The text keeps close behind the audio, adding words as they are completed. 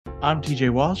I'm TJ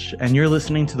Walsh, and you're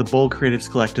listening to the Bold Creatives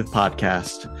Collective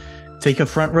podcast. Take a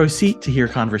front row seat to hear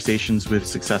conversations with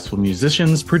successful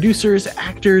musicians, producers,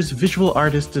 actors, visual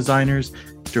artists, designers,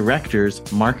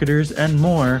 directors, marketers, and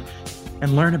more,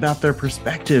 and learn about their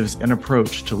perspectives and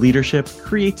approach to leadership,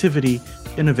 creativity,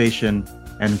 innovation,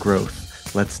 and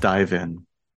growth. Let's dive in.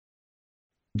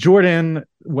 Jordan,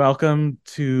 welcome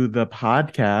to the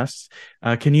podcast.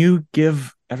 Can you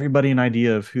give everybody an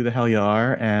idea of who the hell you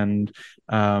are and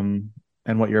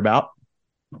what you're about?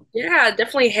 Yeah,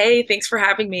 definitely. Hey, thanks for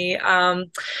having me.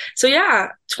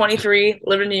 23,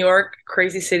 live in New York,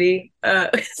 crazy city,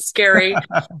 scary.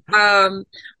 Um,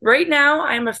 right now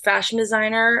I'm a fashion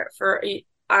designer for a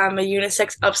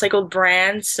unisex upcycled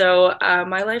brand, so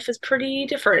my life is pretty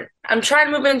different. I'm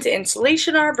trying to move into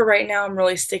installation art, but right now I'm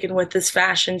really sticking with this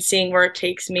fashion, seeing where it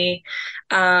takes me.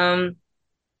 Um,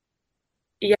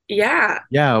 yeah.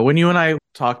 Yeah, when you and I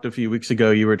talked a few weeks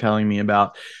ago, you were telling me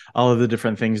about all of the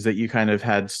different things that you kind of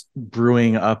had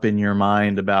brewing up in your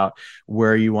mind about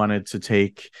where you wanted to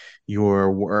take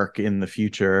your work in the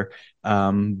future,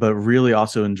 but really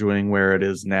also enjoying where it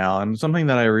is now. And something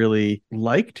that I really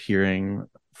liked hearing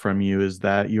from you is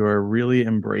that you're really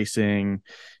embracing,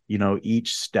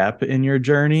 each step in your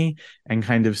journey and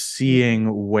kind of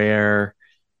seeing where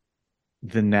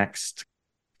the next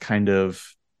kind of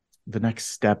the next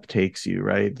step takes you,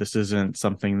 right? This isn't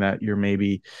something that you're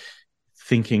maybe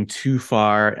thinking too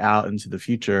far out into the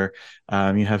future.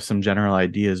 You have some general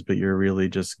ideas, but you're really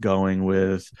just going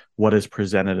with what is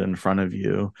presented in front of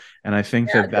you. And I think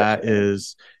Yeah, that definitely.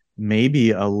 is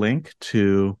maybe a link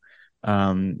to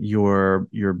your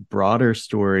broader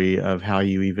story of how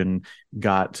you even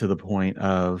got to the point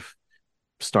of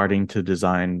starting to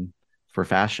design for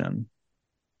fashion.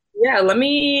 Yeah, let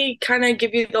me kind of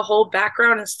give you the whole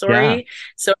background and Yeah, story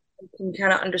so you can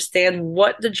kind of understand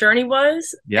what the journey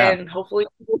was yeah, and hopefully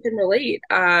people can relate.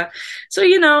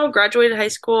 Graduated high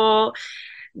school,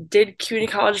 did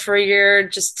community college for a year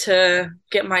just to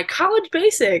get my college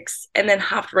basics, and then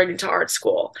hopped right into art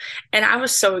school. And I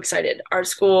was so excited. Art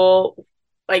school,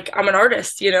 like I'm an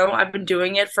artist, I've been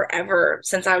doing it forever.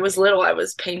 Since I was little, I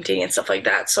was painting and stuff like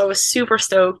that. So I was super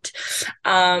stoked.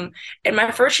 And my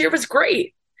first year was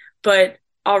great, but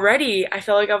already I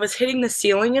felt like I was hitting the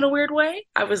ceiling in a weird way.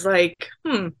 I was like,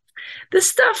 this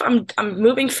stuff, I'm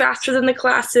moving faster than the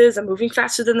classes, I'm moving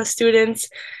faster than the students.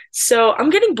 So I'm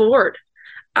getting bored.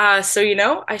 I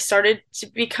started to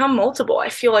become multiple. I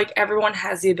feel like everyone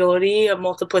has the ability of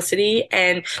multiplicity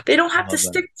and they don't have to love that.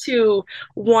 stick to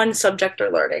one subject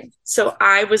they're learning. So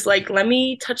I was like, let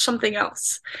me touch something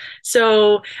else.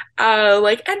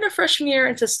 End of freshman year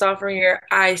into sophomore year,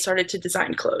 I started to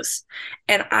design clothes.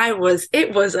 And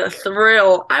it was a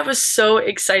thrill. I was so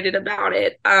excited about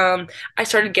it. I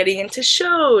started getting into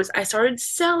shows, I started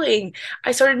selling,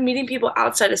 I started meeting people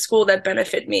outside of school that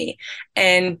benefit me.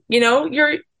 And,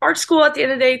 your art school at the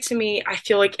end of the day, to me, I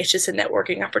feel like it's just a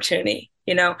networking opportunity.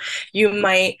 You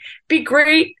might be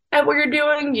great at what you're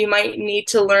doing. You might need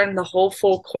to learn the whole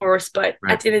full course, but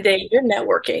Right. at the end of the day, you're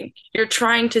networking. You're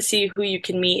trying to see who you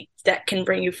can meet that can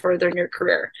bring you further in your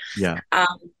career. Yeah.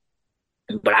 Um,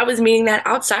 but I was meeting that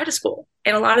outside of school,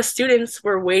 and a lot of students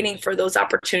were waiting for those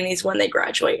opportunities when they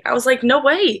graduate. I was like, no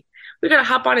way, we gotta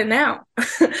hop on it now.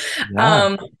 Yeah.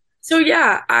 um,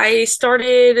 I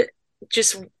started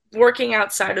just working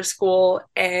outside of school,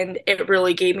 and it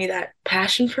really gave me that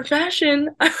passion for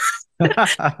fashion.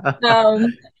 um,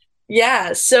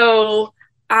 yeah, so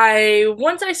I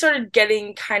once I started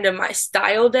getting kind of my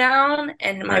style down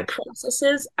and my Right.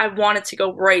 processes, I wanted to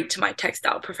go right to my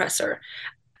textile professor.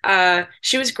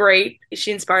 She was great.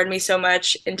 She inspired me so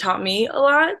much and taught me a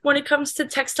lot when it comes to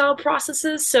textile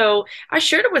processes. So I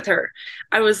shared it with her.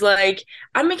 I was like,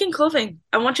 I'm making clothing.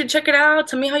 I want you to check it out.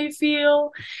 Tell me how you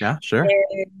feel. Yeah, sure.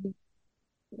 And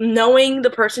knowing the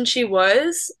person she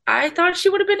was, I thought she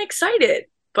would have been excited,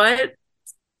 but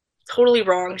totally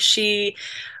wrong. She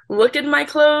looked at my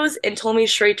clothes and told me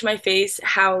straight to my face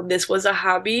how this was a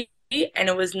hobby and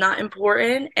it was not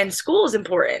important and school is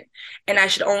important and I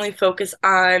should only focus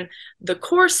on the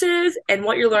courses and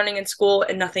what you're learning in school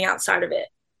and nothing outside of it.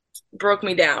 Broke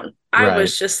me down. I Right.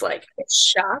 was just like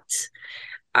shocked.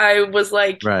 I was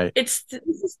like, Right. this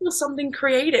is still something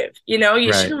creative, you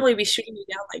Right. shouldn't really be shooting me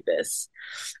down like this.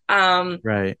 Um,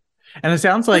 Right. And it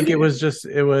sounds like it was just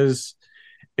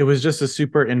a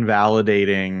super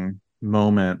invalidating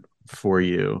moment for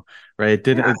you, right?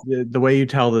 yeah, The way you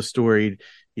tell the story,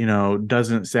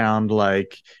 doesn't sound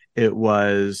like it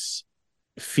was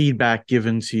feedback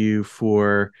given to you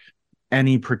for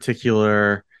any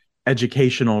particular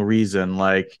educational reason.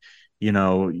 Like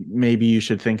maybe you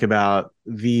should think about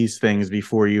these things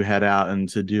before you head out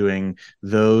into doing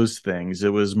those things. It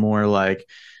was more like,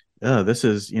 oh, this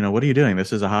is, what are you doing?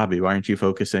 This is a hobby. Why aren't you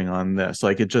focusing on this?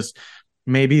 Like, it just,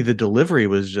 maybe the delivery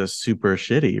was just super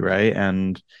shitty, right?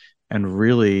 And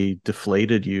really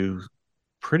deflated you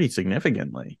pretty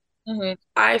significantly.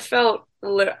 I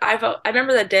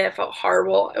remember that day I felt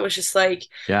horrible. It was just like,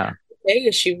 Yeah. hey,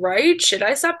 is she right? Should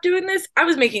I stop doing this? I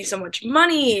was making so much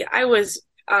money. I was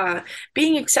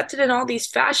being accepted in all these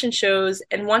fashion shows.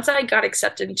 And once I got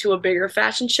accepted into a bigger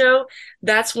fashion show,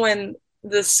 that's when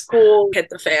the school hit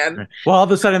the fan. Right. Well, all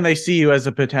of a sudden they see you as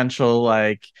a potential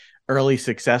like early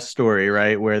success story,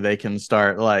 right? Where they can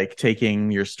start like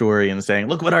taking your story and saying,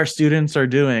 look what our students are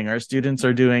doing. Our students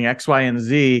are doing X, Y, and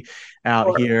Z out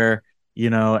Or, here,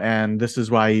 and this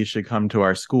is why you should come to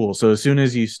our school. So as soon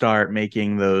as you start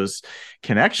making those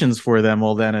connections for them,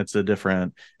 well, then it's a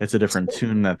different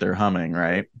tune that they're humming,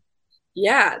 right?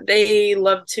 yeah, they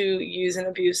love to use and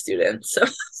abuse students.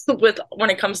 So with when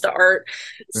it comes to art.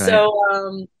 Right.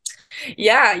 So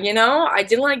yeah, I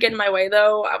didn't let it get in my way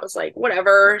though. I was like,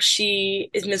 whatever. She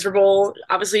is miserable.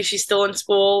 Obviously, she's still in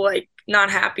school, like not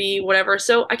happy, whatever.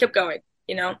 So I kept going.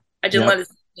 I didn't let Yep. it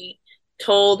me.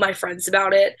 Told my friends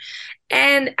about it.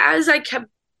 And as I kept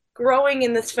growing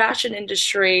in this fashion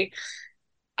industry,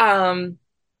 um,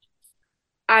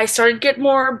 I started to get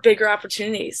more bigger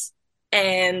opportunities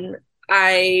and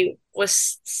I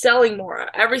was selling more.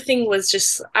 Everything was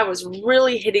just I was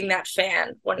really hitting that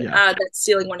fan when Yeah. that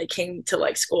ceiling when it came to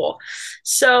like school.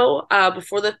 So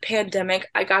before the pandemic,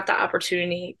 I got the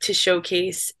opportunity to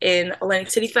showcase in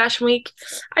Atlantic City Fashion Week.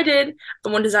 I did. The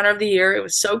one designer of the year. It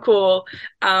was so cool.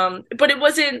 But it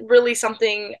wasn't really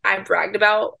something I bragged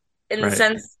about in the Right.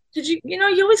 sense. Did you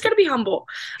always got to be humble.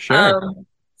 Sure.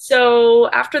 So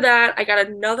after that, I got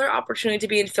another opportunity to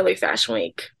be in Philly Fashion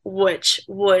Week, which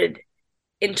would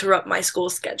interrupt my school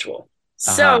schedule.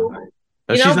 Uh-huh. So,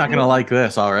 But you she's know, not gonna like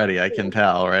this already, I can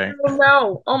tell, right? hell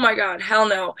no. Oh my God, hell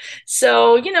no.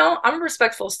 So, I'm a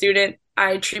respectful student.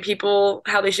 I treat people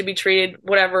how they should be treated,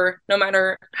 whatever, no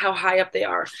matter how high up they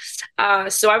are.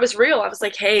 So I was real. I was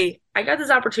like, hey, I got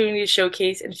this opportunity to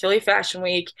showcase in Philly Fashion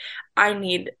Week. I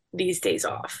need these days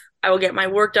off. I will get my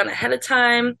work done ahead of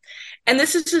time. And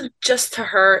this isn't just to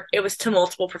her, it was to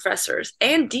multiple professors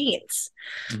and deans.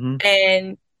 Hmm.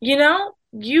 And,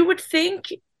 you would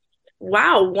think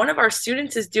wow, one of our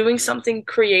students is doing something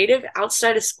creative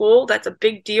outside of school. That's a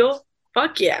big deal.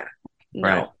 Fuck yeah.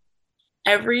 Right. No.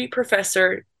 Every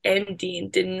professor and dean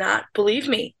did not believe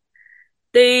me.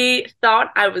 They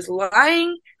thought I was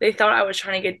lying. They thought I was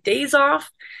trying to get days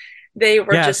off. They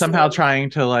were Yeah, just somehow like, trying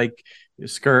to like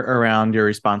skirt around your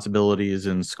responsibilities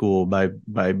in school by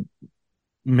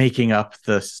making up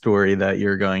the story that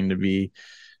you're going to be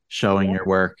showing yeah. your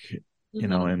work,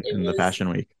 in, It in the was fashion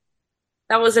week.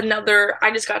 that was another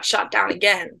I just got shot down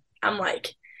again. I'm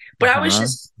like, but I was Uh-huh.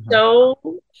 just Uh-huh.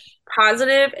 so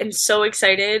positive and so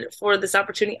excited for this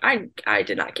opportunity. I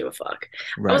did not give a fuck.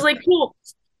 I was Right. like, cool,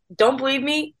 don't believe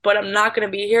me, but I'm not gonna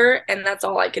be here, and that's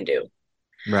all I can do.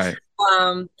 Right.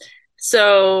 Um,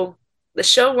 so the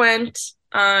show went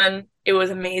on. It was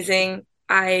amazing.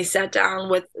 I sat down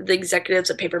with the executives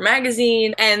at Paper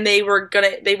Magazine and they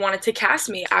wanted to cast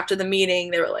me after the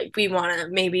meeting. They were like, we want to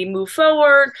maybe move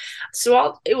forward.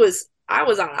 So I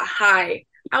was on a high.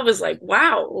 I was like,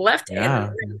 wow, left and Yeah.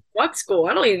 right. What school?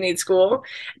 I don't even need school.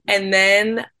 And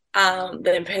then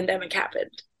the pandemic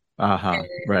happened. Uh-huh. And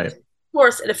Right. of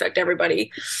course it affected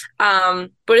everybody.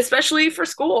 But especially for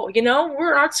school,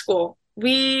 we're an art school.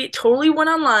 We totally went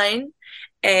online.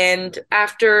 And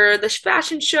after the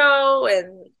fashion show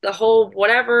and the whole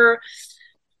whatever,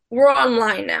 we're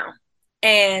online now.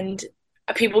 And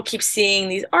people keep seeing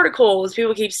these articles,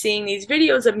 people keep seeing these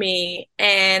videos of me.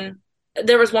 And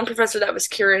there was one professor that was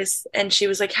curious and she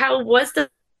was like, how was the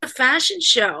fashion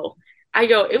show? I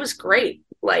go, it was great.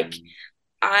 Like,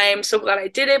 I'm so glad I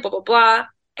did it, blah, blah, blah.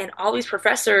 And all these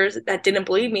professors that didn't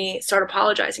believe me started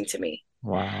apologizing to me.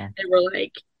 Wow. They were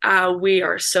like, we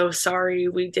are so sorry.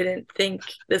 We didn't think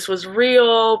this was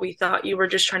real. We thought you were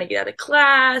just trying to get out of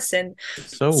class and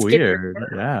It's so skip. weird.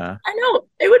 Yeah. I know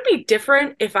it would be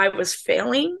different if I was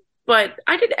failing, but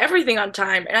I did everything on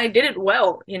time and I did it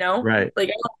well. Right. Like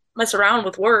I don't mess around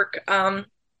with work.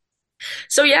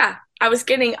 So yeah, I was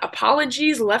getting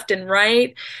apologies left and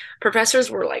right. Professors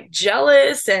were like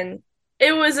jealous and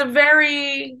it was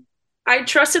I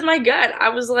trusted my gut. I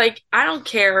was like, I don't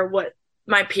care what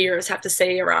my peers have to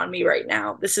say around me right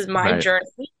now. This is my Right.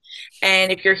 journey.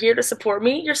 And if you're here to support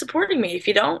me, you're supporting me. If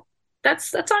you don't,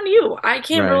 that's on you. I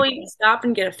can't Right. really stop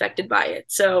and get affected by it.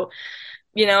 So,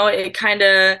 it kind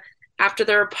of after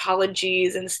their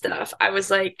apologies and stuff, I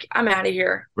was like, I'm out of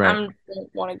here. I Right.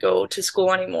 don't want to go to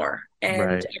school anymore. And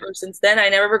Right. ever since then, I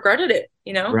never regretted it,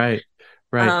 you know? Right.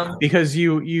 Right. Um, Because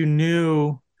you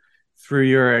knew through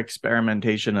your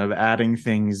experimentation of adding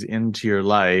things into your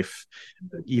life,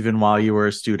 even while you were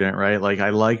a student, right? Like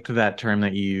I liked that term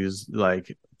that you used,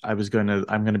 like I'm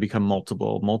going to become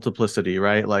multiplicity,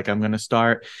 right? Like I'm going to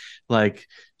start like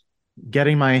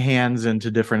getting my hands into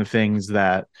different things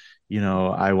that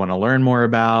I want to learn more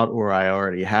about or I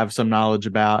already have some knowledge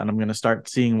about, and I'm going to start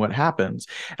seeing what happens.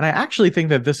 And I actually think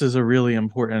that this is a really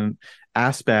important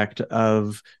aspect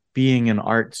of being an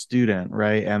art student,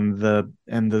 right? And the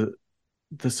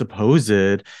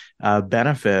supposed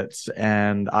benefits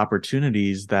and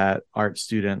opportunities that art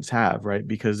students have, right?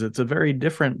 Because it's a very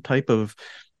different type of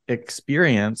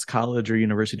experience, college or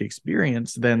university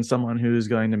experience, than someone who's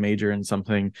going to major in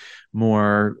something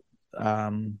more,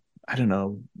 I don't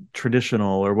know,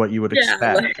 traditional or what you would yeah,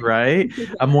 expect, like, right?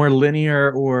 A more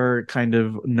linear or kind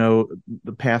of no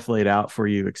the path laid out for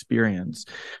you experience.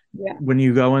 yeah. When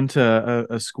you go into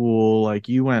a school like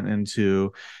you went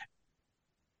into,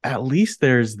 at least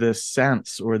there's this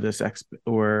sense or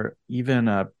or even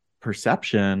a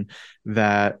perception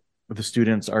that the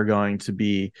students are going to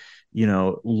be,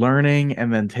 learning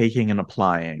and then taking and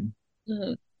applying,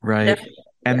 Mhm. right? Definitely.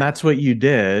 And Yeah. that's what you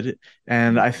did.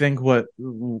 And Mhm. I think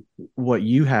what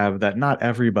you have that not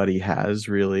everybody has,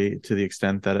 really, to the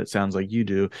extent that it sounds like you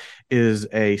do, is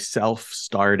a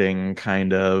self-starting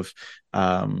kind of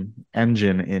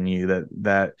engine in you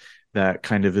that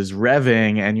kind of is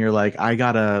revving, and you're like, I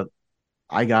gotta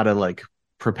like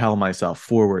propel myself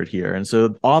forward here. And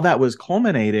so all that was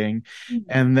culminating, Mhm.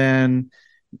 and then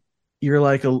you're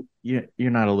like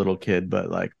you're not a little kid, but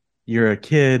like you're a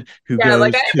kid who Yeah,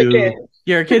 like I goes am a kid. to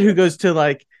you're a kid who goes to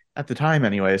like, at the time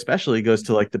anyway, especially goes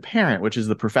to like the parent, which is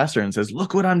the professor, and says,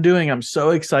 look what I'm doing, I'm so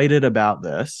excited about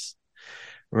this,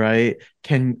 right?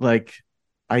 Can like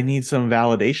I need some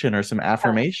validation or some Yeah.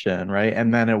 affirmation, right?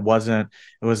 And then it wasn't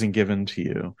given to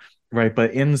you, right?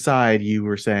 But inside you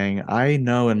were saying, I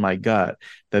know in my gut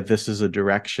that this is a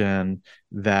direction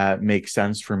that makes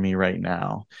sense for me right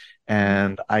now. Mhm.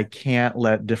 And I can't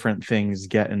let different things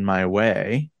get in my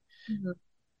way Mhm.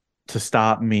 to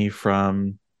stop me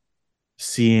from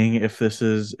seeing if this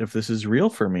is real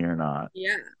for me or not,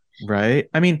 Yeah, right?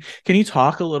 I mean, can you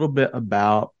talk a little bit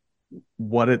about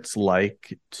what it's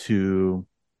like to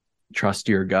trust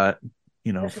your gut,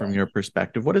 from definitely. your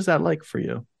perspective? What is that like for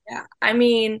you? Yeah. I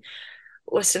mean,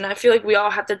 listen, I feel like we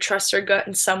all have to trust our gut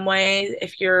in some way.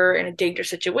 If you're in a dangerous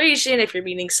situation, if you're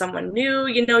meeting someone new,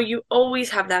 you always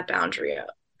have that boundary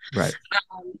up. Right.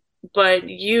 Um, but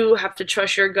you have to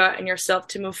trust your gut and yourself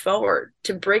to move forward,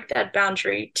 to break that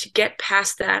boundary, to get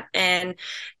past that, and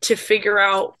to figure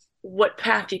out what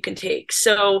path you can take.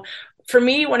 So, for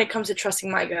me, when it comes to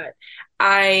trusting my gut,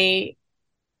 I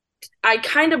I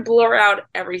kind of blur out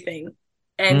everything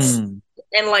and Mm,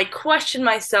 and like question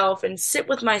myself and sit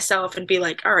with myself and be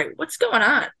like, all right, what's going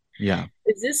on? yeah.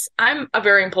 Is this? I'm a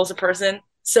very impulsive person.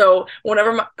 So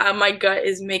whenever my gut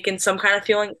is making some kind of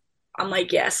feeling, I'm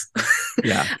like, yes.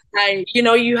 Yeah.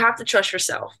 You have to trust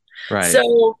yourself. Right.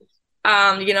 So,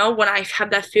 when I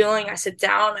have that feeling, I sit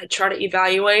down, I try to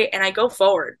evaluate, and I go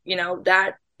forward.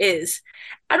 That is,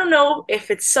 I don't know if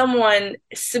it's someone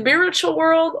spiritual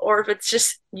world or if it's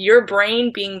just your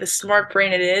brain being the smart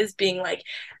brain it is, being like,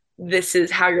 this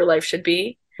is how your life should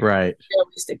be. Right. I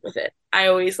always stick with it. I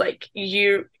always like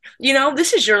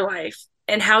this is your life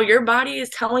and how your body is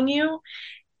telling you,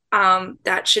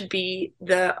 that should be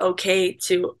the okay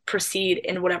to proceed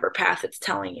in whatever path it's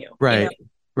telling you. Right. It's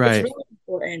Right. really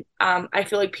important. I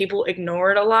feel like people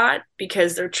ignore it a lot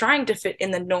because they're trying to fit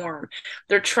in the norm.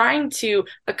 They're trying to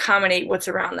accommodate what's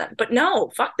around them. But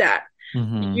no, fuck that.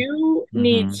 Mm-hmm. You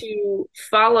need Mm-hmm. to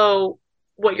follow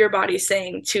what your body's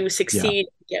saying to Yeah. succeed,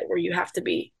 get where you have to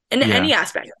be in Yeah. any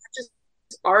aspect, not just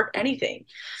art, anything.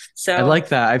 I So, like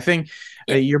that. I think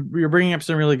yeah, you're bringing up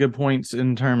some really good points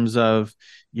in terms of,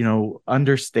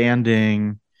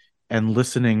 understanding and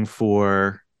listening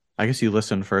for. I guess you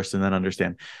listen first and then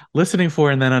understand. Listening for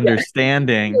and then yeah,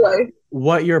 understanding like,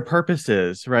 what your purpose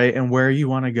is, right? And where you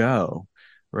want to go,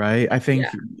 right? I yeah, think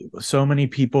so many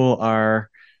people are,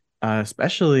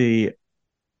 especially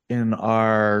in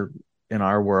our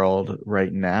world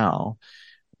right now,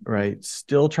 right,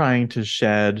 still trying to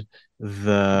shed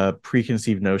the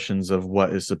preconceived notions of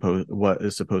what is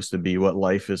supposed to be, what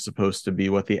life is supposed to be,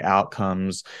 what the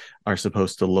outcomes are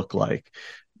supposed to look like.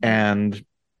 And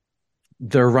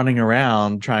they're running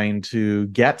around trying to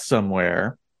get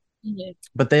somewhere Mhm.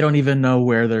 but they don't even know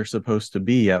where they're supposed to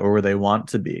be yet or where they want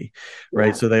to be, right?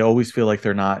 Yeah. So they always feel like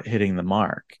they're not hitting the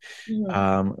mark,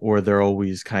 Mhm. or they're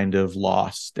always kind of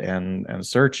lost and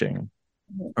searching.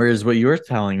 Mhm. Whereas what you're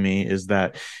telling me is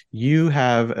that you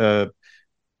have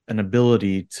an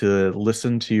ability to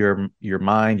listen to your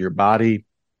mind, your body,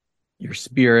 your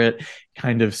spirit,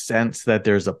 kind of sense that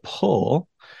there's a pull,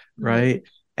 Mhm. right?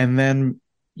 And then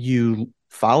you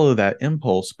follow that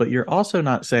impulse, but you're also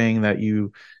not saying that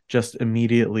you just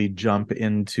immediately jump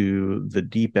into the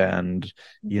deep end,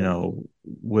 Mhm.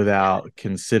 without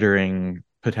considering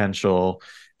potential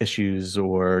issues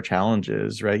or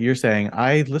challenges, right? You're saying,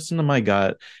 I listen to my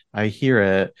gut, I hear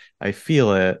it, I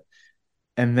feel it,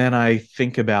 and then I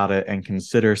think about it and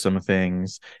consider some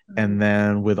things. Mhm. And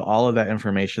then with all of that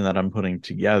information that I'm putting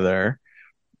together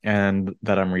and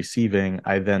that I'm receiving,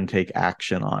 I then take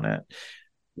action on it.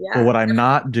 But Yeah. what I'm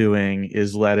not doing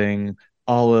is letting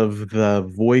all of the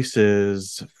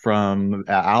voices from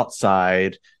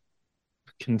outside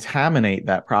contaminate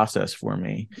that process for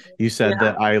me. You said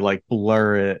Yeah. that I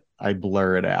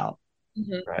blur it out,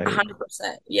 A right?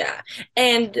 100%. Yeah.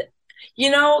 And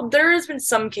there has been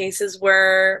some cases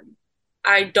where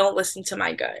I don't listen to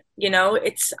my gut.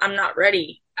 I'm not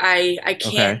ready. I can't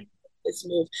Okay. make this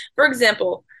move. For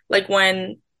example, like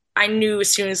when I knew as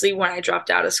soon as when I dropped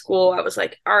out of school, I was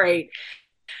like, all right,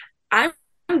 I'm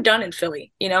done in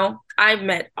Philly. I've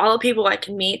met all the people I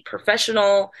can meet,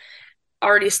 professional,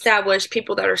 already established,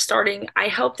 people that are starting. I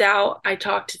helped out. I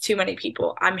talked to too many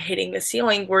people. I'm hitting the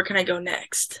ceiling. Where can I go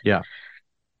next? Yeah.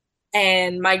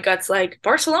 And my gut's like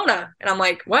Barcelona, and I'm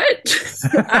like, what?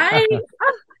 I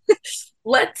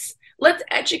let's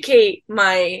educate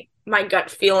my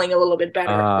gut feeling a little bit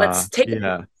better. Let's take a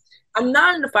Yeah. I'm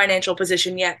not in a financial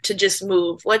position yet to just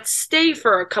move. Let's stay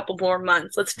for a couple more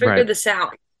months. Let's figure Right. this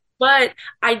out. But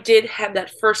I did have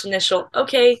that first initial,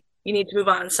 okay, you need to move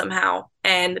on somehow.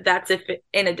 And that's if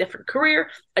in a different career,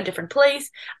 a different place,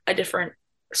 a different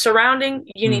surrounding,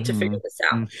 you need to Mm-hmm. figure this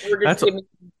out. We're just That's giving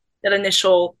that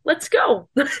initial, let's go.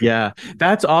 Yeah,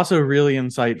 that's also really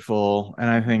insightful. And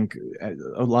I think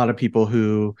a lot of people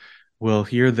who will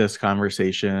hear this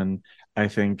conversation, I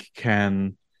think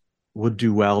would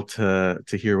do well to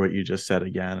hear what you just said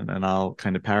again. And I'll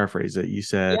kind of paraphrase it.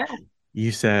 Yeah.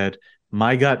 You said,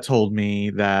 my gut told me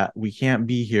that we can't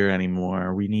be here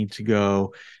anymore. We need to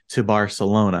go to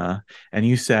Barcelona. And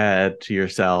you said to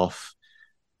yourself,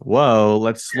 whoa,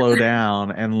 let's slow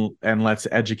down and let's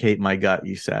educate my gut,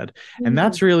 you said. And Mhm.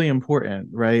 that's really important,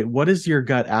 right? What is your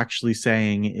gut actually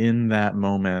saying in that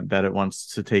moment that it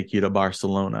wants to take you to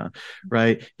Barcelona,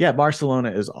 right? Yeah,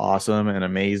 Barcelona is awesome and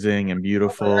amazing and Oh my God,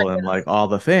 beautiful and yes. like all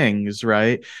the things,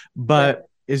 right? Right. But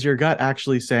is your gut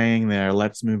actually saying there,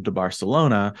 let's move to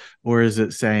Barcelona? Or is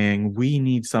it saying we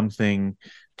need something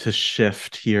to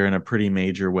shift here in a pretty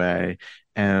major way?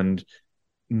 And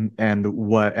and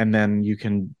then you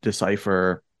can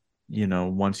decipher,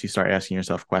 once you start asking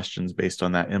yourself questions based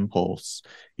on that impulse,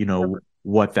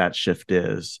 what that shift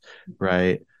is,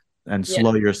 right? And Yeah.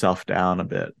 slow yourself down a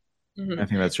bit. I Mhm.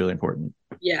 think that's really important.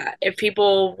 Yeah. If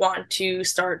people want to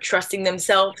start trusting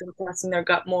themselves and trusting their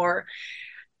gut more,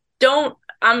 don't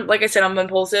I'm like I said, I'm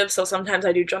impulsive, so sometimes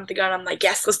I do jump the gun. I'm like,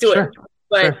 yes, let's do it. Sure.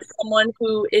 But Sure. someone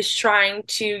who is trying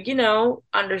to,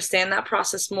 understand that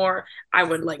process more, I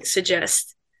would like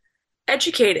suggest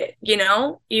educate it.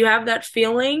 You have that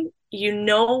feeling, you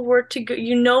know where to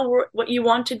go, what you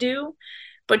want to do,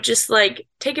 but just like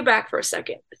take it back for a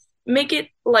second. Make it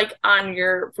like on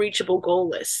your reachable goal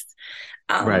list.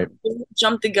 Right. Don't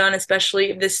jump the gun, especially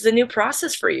if this is a new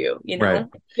process for you. Right.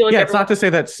 I feel like Yeah, it's everyone, not to say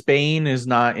that Spain is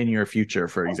not in your future,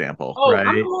 for example, oh, I'm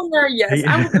right? going there. Yes,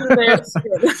 I will be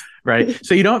there Right. soon.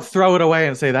 So you don't throw it away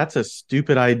and say that's a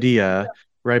stupid idea,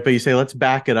 right? But you say let's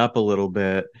back it up a little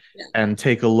bit Yeah, and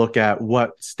take a look at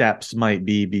what steps might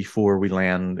be before we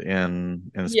land in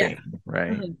yeah, Spain,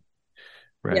 right? mhm,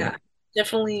 Right. yeah.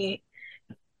 Definitely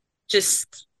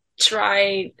just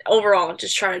overall,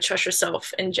 just try to trust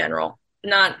yourself in general.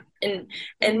 Not in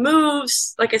and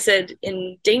moves, like I said,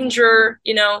 in danger,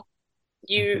 Mhm.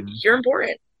 you're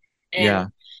important and Yeah.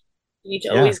 you need to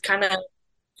Yeah. always kind of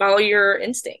follow your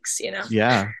instincts.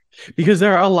 Yeah. Because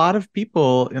there are a lot of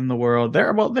people in the world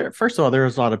there first of all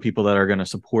there's a lot of people that are going to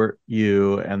support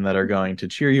you and that are going to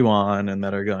cheer you on and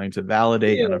that are going to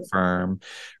validate and Ew. affirm,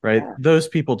 right? Yeah. Those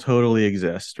people totally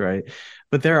exist, right?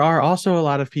 But there are also a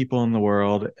lot of people in the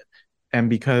world, and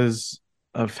because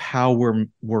of how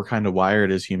we're kind of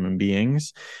wired as human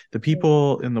beings, the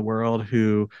people in the world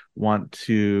who want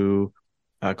to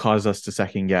cause us to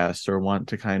second guess or want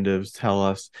to kind of tell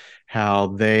us how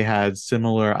they had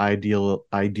similar ideal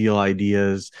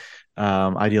ideas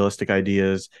idealistic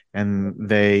ideas, and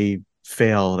they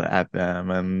failed at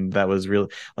them. And that was really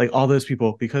like all those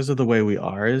people, because of the way we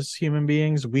are as human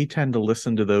beings, we tend to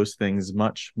listen to those things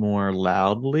much more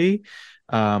loudly,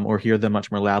 or hear them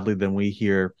much more loudly than we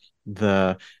hear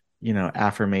the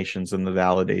affirmations and the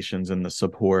validations and the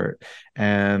support.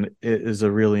 And it is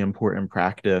a really important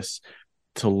practice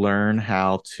to learn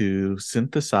how to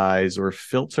synthesize or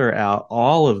filter out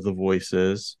all of the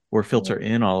voices, or filter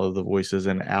in all of the voices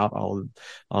and out all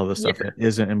of the Yeah. stuff that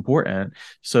isn't important,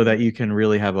 so that you can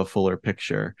really have a fuller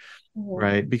picture, Mhm.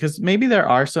 right? Because maybe there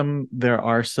are some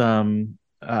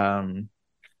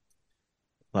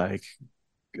like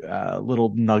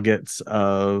little nuggets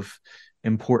of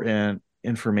important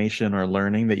information or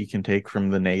learning that you can take from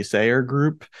the naysayer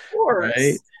group, Of right?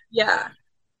 course. Yeah.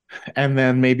 And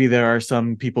then maybe there are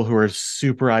some people who are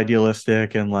super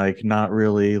idealistic and like not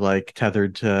really like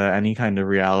tethered to any kind of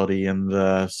reality in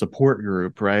the support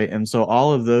group, right? And so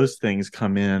all of those things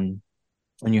come in,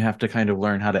 and you have to kind of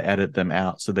learn how to edit them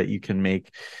out so that you can make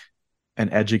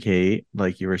and educate,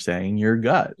 like you were saying, your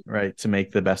gut, right, to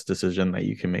make the best decision that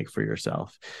you can make for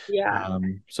yourself. Yeah.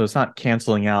 So it's not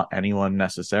canceling out anyone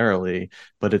necessarily,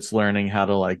 but it's learning how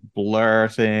to like blur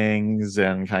things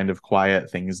and kind of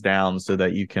quiet things down so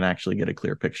that you can actually get a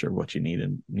clear picture of what you need to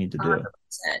do. 100%.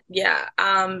 Yeah.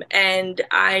 And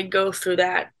I go through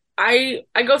that. I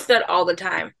go through that all the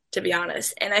time, to be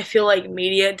honest. And I feel like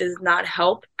media does not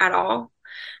help at all.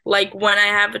 Like when I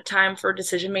have a time for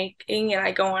decision making and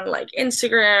I go on like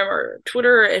Instagram or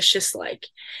Twitter, it's just like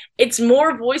it's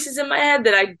more voices in my head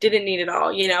that I didn't need at all.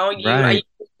 I use Right.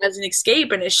 it as an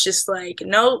escape, and it's just like,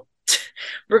 nope,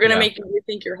 we're gonna Yeah. make you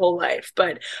rethink your whole life.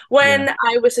 But Yeah. when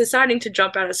I was deciding to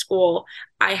jump out of school,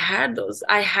 I had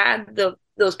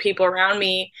those people around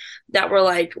me that were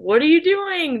like, "What are you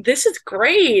doing? This is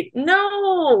great.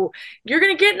 No, you're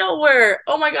gonna get nowhere.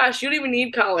 Oh my gosh, you don't even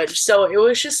need college." So it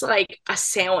was just like a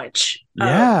sandwich of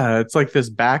Yeah, it's like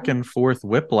this back and forth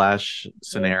whiplash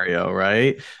scenario,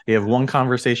 right? You have one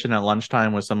conversation at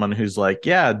lunchtime with someone who's like,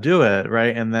 "Yeah, do it,"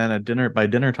 right? And then at dinner, by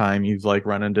dinner time, you've like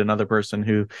run into another person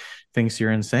who thinks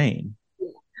you're insane.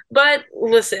 but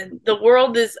listen, the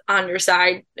world is on your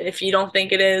side. If you don't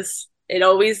think it is, it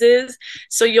always is.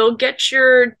 So you'll get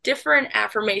your different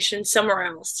affirmations somewhere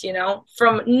else,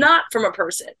 from not from a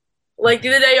person. Like the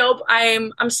other day,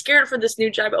 I'm scared for this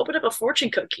new job. I opened up a fortune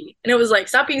cookie, and it was like,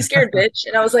 "Stop being scared, bitch."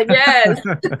 And I was like, "Yes,"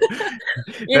 like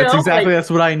That's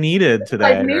what I needed I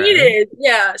today, right? needed,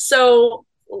 yeah. So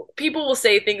people will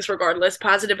say things regardless,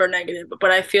 positive or negative,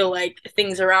 but I feel like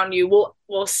things around you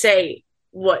will say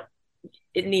what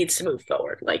it needs to move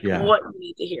forward, like Yeah. what you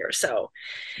need to hear. So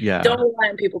Yeah. don't rely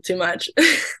on people too much.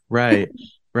 Right.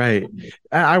 Right.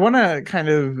 I want to kind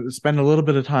of spend a little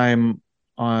bit of time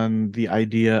on the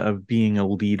idea of being a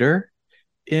leader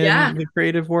Yeah. in the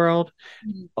creative world.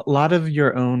 A lot of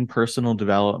your own personal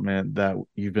development that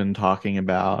you've been talking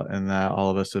about and that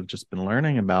all of us have just been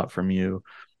learning about from you,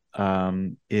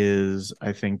 is,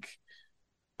 I think,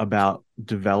 about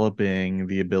developing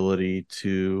the ability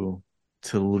to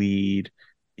lead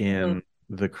Mhm. in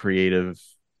the creative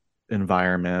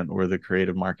environment or the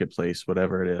creative marketplace,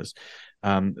 whatever it is.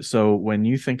 So when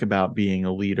you think about being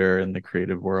a leader in the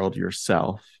creative world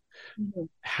yourself, Mhm.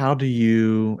 how do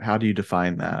you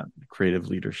define that creative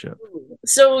leadership?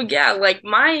 So yeah, like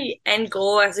my end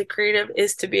goal as a creative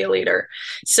is to be a leader.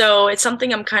 So it's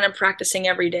something I'm kind of practicing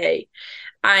every day.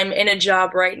 I'm in a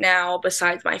job right now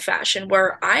besides my fashion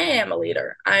where I am a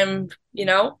leader.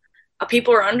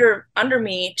 People are under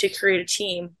me to create a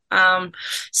team.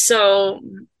 So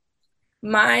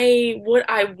my what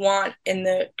I want in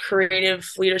the creative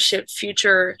leadership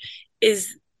future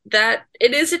is that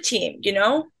it is a team,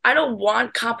 I don't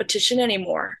want competition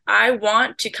anymore. I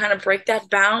want to kind of break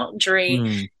that boundary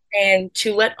Hmm. and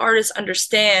to let artists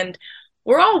understand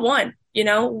we're all one,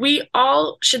 we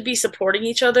all should be supporting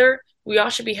each other. We all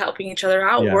should be helping each other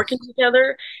out, working Yes.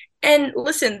 together. And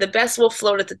listen, the best will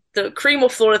float at the cream will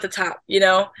float at the top.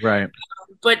 Right.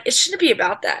 But it shouldn't be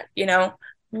about that.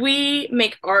 We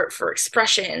make art for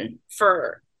expression,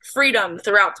 for freedom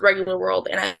throughout the regular world.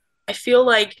 And I feel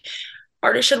like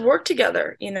artists should work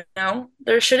together.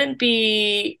 There shouldn't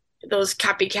be those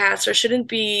copycats, there shouldn't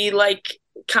be like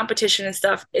competition and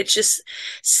stuff. It's just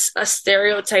a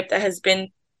stereotype that has been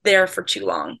there for too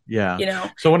long, Yeah. you know?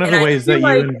 So And I feel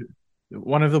like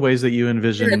one of the ways that you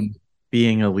envision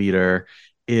being a leader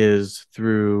is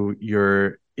through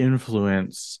your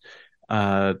influence,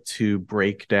 to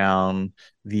break down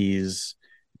these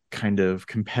kind of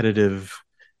competitive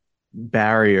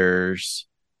barriers,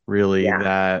 really,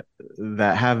 yeah,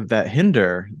 that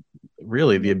hinder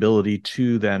really the ability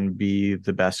to then be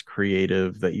the best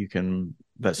creative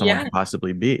that someone Yeah. can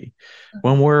possibly be.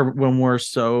 Mhm. When we're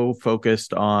so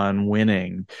focused on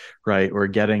winning, right, or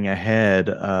getting ahead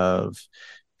of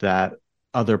that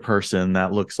other person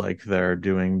that looks like they're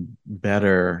doing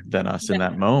better than us in Yeah.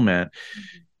 that moment,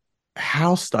 Mhm.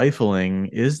 how stifling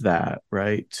is that,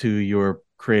 right, to your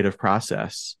creative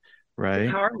process, It's right?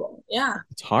 horrible. Yeah.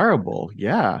 It's horrible.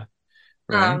 Yeah.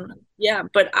 Right. Yeah,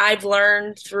 but I've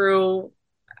learned through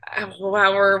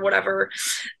however, whatever,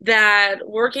 that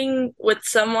working with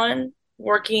someone,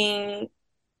 working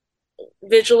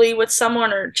visually with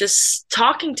someone, or just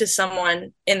talking to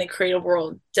someone in the creative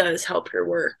world does help your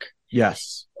work.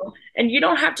 Yes. And you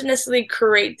don't have to necessarily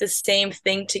create the same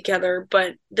thing together,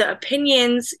 but the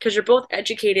opinions, because you're both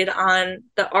educated on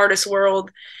the artist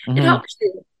world, it Hmm. helps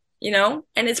you,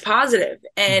 and it's positive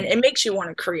and it makes you want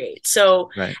to create.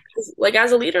 So, Right. like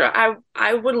as a leader,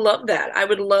 I would love that. I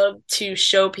would love to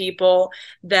show people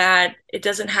that it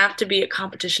doesn't have to be a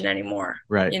competition anymore.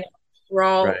 Right. You know,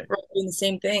 Right. we're all doing the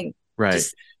same thing. Right.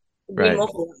 Just be Right.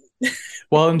 multiple.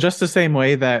 Well, in just the same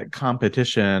way that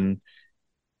competition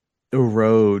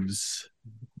erodes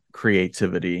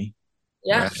creativity,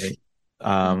 Yeah. right?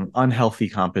 Mhm. Unhealthy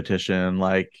competition,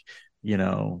 like,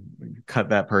 cut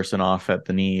that person off at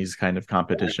the knees kind of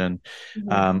competition,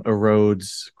 Mhm.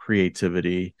 erodes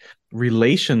creativity.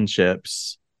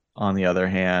 Relationships, on the other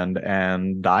hand,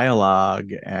 and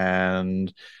dialogue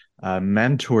and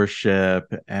mentorship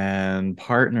and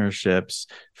partnerships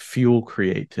fuel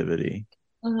creativity,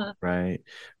 Mhm. right?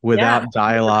 Yeah. Without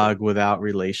dialogue, without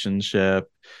relationship,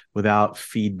 without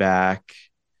feedback,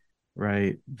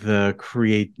 right? The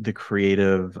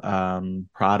creative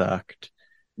product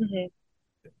Mhm.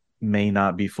 may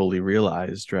not be fully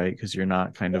realized, right? Because you're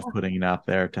not kind of Yeah. putting it out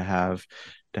there to have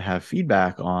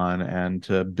feedback on and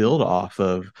to build off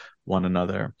of one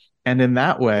another. And in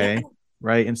that Yeah. way,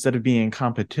 right, instead of being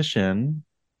competition,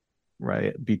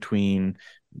 right, between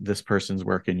this person's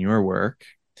work and your work,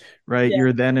 right, Yeah.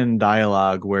 you're then in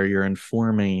dialogue where you're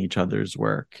informing each other's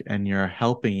work and you're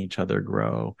helping each other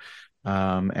grow.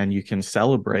 And you can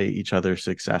celebrate each other's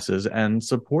successes and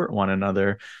support one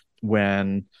another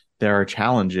when there are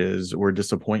challenges or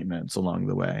disappointments along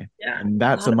the way. Yeah. And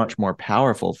that's a 100%. much more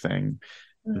powerful thing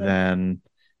Mhm.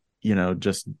 than,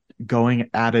 just going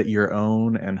at it your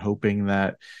own and hoping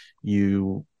that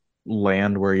you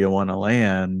land where you want to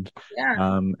land,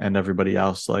 Yeah. and everybody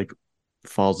else like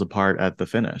falls apart at the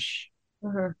finish.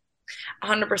 Mhm.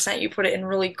 100%. You put it in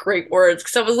really great words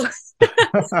because I was like,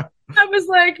 I was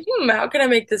like, how can I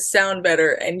make this sound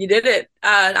better? And you did it.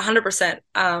 100%.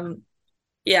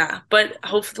 Yeah, but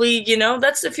hopefully,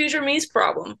 that's the future me's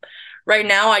problem. Right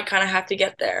now, I kind of have to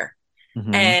get there,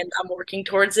 Hmm. and I'm working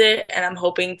towards it, and I'm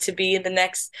hoping to be in the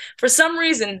next, for some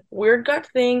reason, weird gut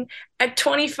thing, at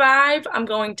 25, I'm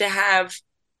going to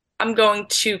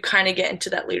kind of get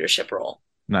into that leadership role.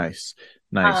 Nice,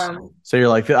 nice. Um, So you're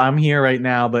like, I'm here right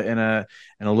now, but in a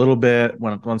little bit,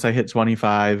 once I hit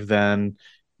 25, then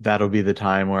that'll be the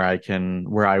time where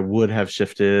I would have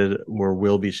shifted or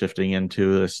will be shifting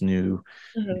into this new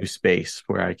mhm. space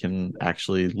where I can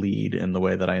actually lead in the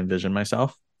way that I envision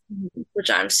myself.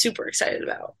 Which I'm super excited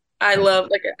about. Nice.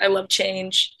 I love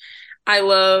change. I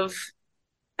love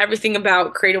everything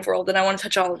about creative world and I want to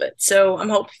touch all of it. So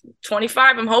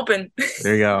 25, I'm hoping.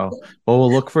 There you go. Well,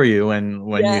 we'll look for you when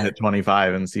you Yeah, hit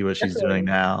 25 and see what she's doing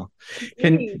definitely. now.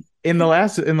 Can Please. in the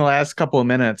last couple of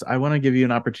minutes, I want to give you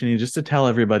an opportunity just to tell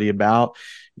everybody about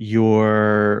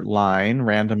your line,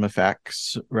 Random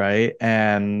Effects, right?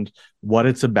 And what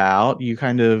it's about. You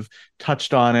kind of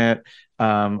touched on it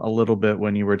a little bit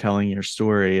when you were telling your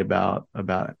story about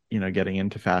getting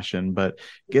into fashion, but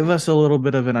give us a little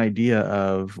bit of an idea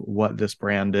of what this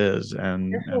brand is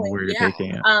and Definitely. where you're Yeah.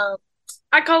 taking it. Um,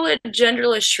 I call it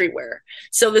genderless streetwear.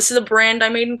 So this is a brand I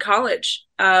made in college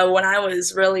when I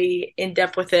was really in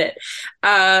depth with it.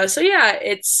 So yeah,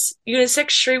 it's unisex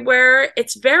streetwear.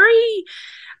 It's very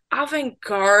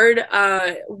avant-garde,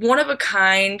 one of a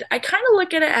kind. I kind of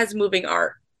look at it as moving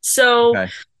art. So Okay.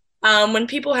 when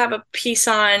people have a piece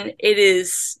on,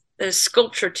 there's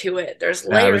sculpture to it. There's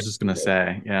Yeah, I layers was just to gonna it.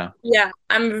 say, yeah, Yeah,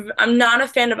 I'm not a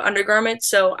fan of undergarments,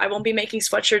 so I won't be making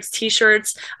sweatshirts,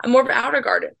 t-shirts. I'm more of outer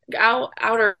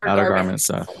outer garment garments.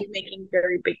 stuff. I'll be making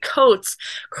very big coats,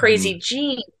 Mhm. crazy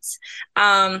jeans.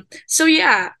 So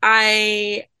yeah,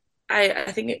 I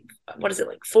think what is it,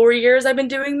 like 4 years I've been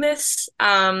doing this.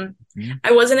 Mhm.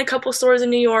 I was in a couple stores in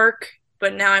New York,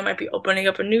 but now I might be opening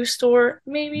up a new store.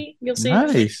 Maybe you'll see.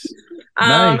 Nice,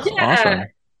 nice, Yeah. awesome.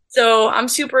 So I'm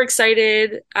super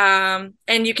excited. And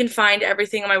you can find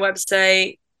everything on my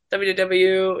website.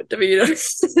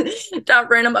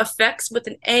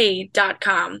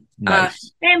 www.randomeffects.com.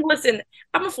 Nice. And listen,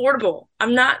 I'm affordable.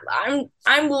 I'm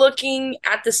looking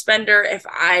at the spender if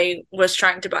I was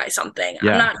trying to buy something.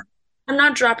 Yeah. I'm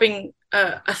not dropping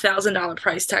 $1,000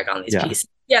 price tag on these Yeah. pieces.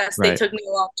 Yes, they Right. took me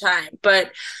a long time,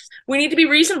 but we need to be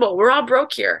reasonable. We're all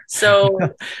broke here. So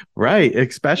Right,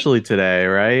 especially today,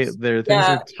 right? There things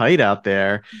are yeah. tight out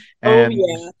there, Oh and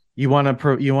yeah. you want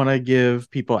to give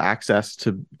people access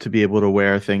to be able to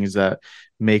wear things that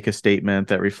make a statement,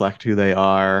 that reflect who they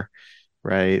are,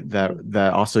 right?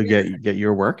 That also Yeah. get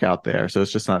your work out there. So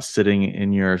it's just not sitting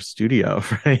in your studio,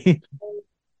 right?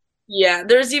 Yeah,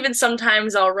 there's even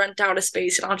sometimes I'll rent out a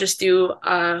space and I'll just do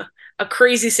a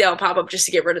crazy sale pop up just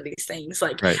to get rid of these things.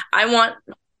 Like Right. I want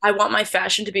I want my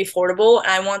fashion to be affordable and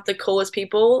I want the coolest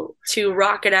people to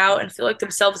rock it out and feel like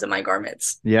themselves in my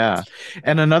garments. Yeah.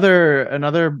 And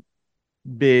another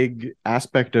big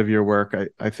aspect of your work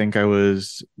I think I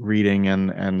was reading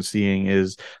and seeing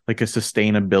is like a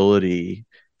sustainability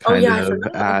Oh kind yeah, I of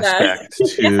forgot about that.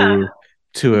 aspect Yeah.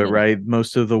 to it, Mhm. right?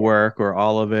 Most of the work or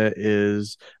all of it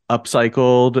is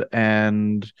upcycled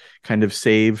and kind of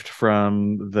saved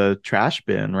from the trash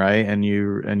bin, right? And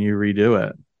you redo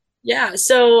it. Yeah,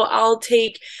 so I'll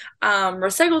take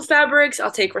recycled fabrics,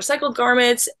 I'll take recycled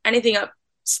garments, anything up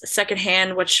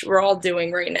secondhand, which we're all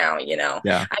doing right now, you know.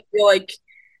 Yeah. I feel like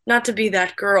not to be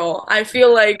that girl, I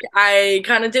feel like I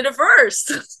kind of did it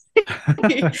first. I've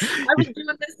been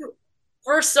doing this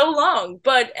for so long.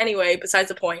 But anyway, besides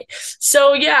the point.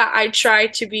 So yeah, I try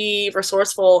to be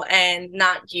resourceful and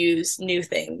not use new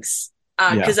things.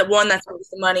 Yeah. Because one, that's always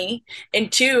the money,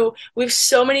 and two, we have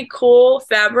so many cool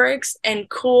fabrics and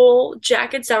cool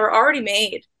jackets that were already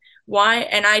made. Why?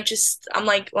 And I'm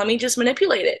like, let me just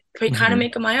manipulate it, kind of Hmm.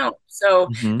 make them my own. So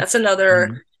Hmm. that's another.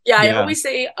 Hmm. Yeah, I Yeah. always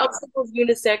say upcycle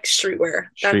unisex streetwear.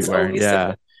 That's Streetwear, always the yeah.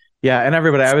 goal. Yeah, and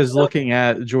everybody, I was So, looking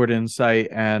at Jordan's site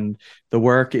and the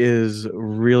work is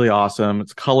really awesome.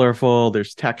 It's colorful,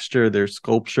 there's texture, there's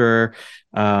sculpture,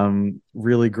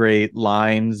 really great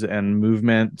lines and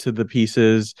movement to the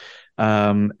pieces.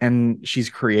 And she's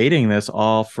creating this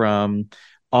all from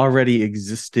already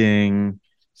existing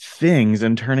things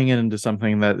and turning it into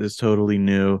something that is totally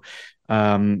new.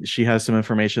 She has some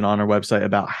information on her website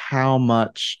about how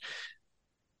much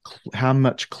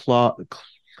cloth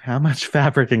how much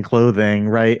fabric and clothing,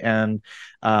 right, and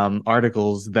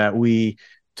articles that we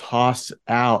toss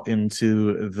out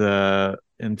into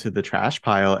the trash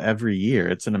pile every year.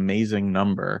 It's an amazing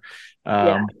number.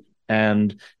 yeah,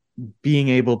 And being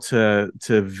able to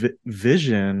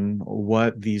vision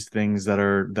what these things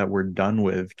that we're done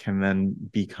with can then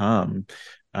become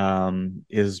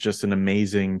is just an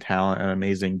amazing talent, an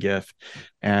amazing gift.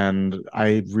 And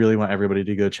I really want everybody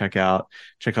to go check out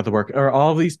the work. Are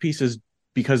all of these pieces,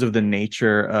 because of the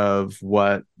nature of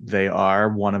what they are,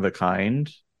 one of a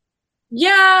kind?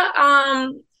 yeah.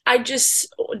 I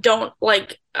just don't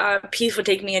like a piece would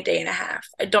take me a day and a half.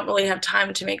 I don't really have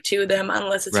time to make two of them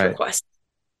unless it's Right. requested.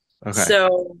 Okay.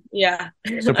 So yeah,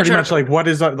 So I pretty try much to. like what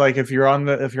is like if you're on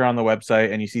the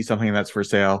website and you see something that's for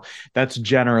sale, that's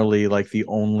generally like the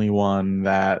only one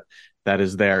that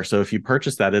is there. So if you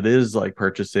purchase that, it is like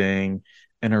purchasing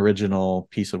an original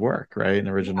piece of work, right? An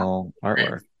original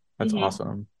artwork. That's Mhm.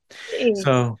 awesome. Thanks.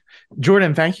 So,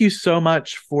 Jordan, thank you so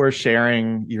much for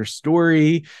sharing your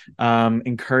story,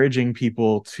 encouraging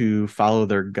people to follow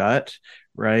their gut,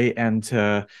 right? And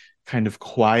to kind of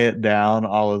quiet down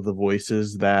all of the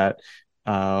voices that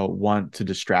want to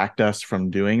distract us from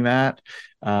doing that.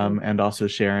 And also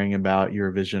sharing about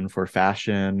your vision for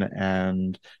fashion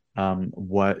and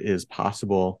what is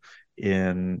possible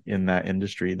in that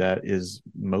industry that is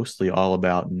mostly all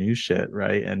about new shit,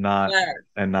 right? Yeah.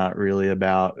 And not really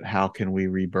about how can we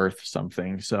rebirth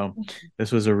something. So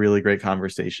this was a really great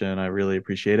conversation. I really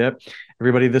appreciate it.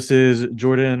 Everybody, this is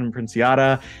Jordan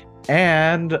Princiotta.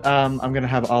 And I'm going to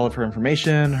have all of her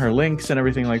information, her links, and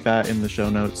everything like that in the show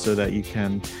notes so that you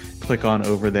can click on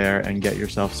over there and get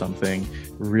yourself something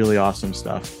really awesome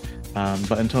stuff.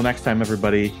 But until next time,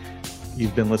 everybody,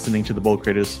 you've been listening to the Bold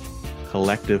Creators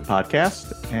Collective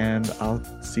podcast, and I'll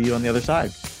see you on the other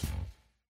side.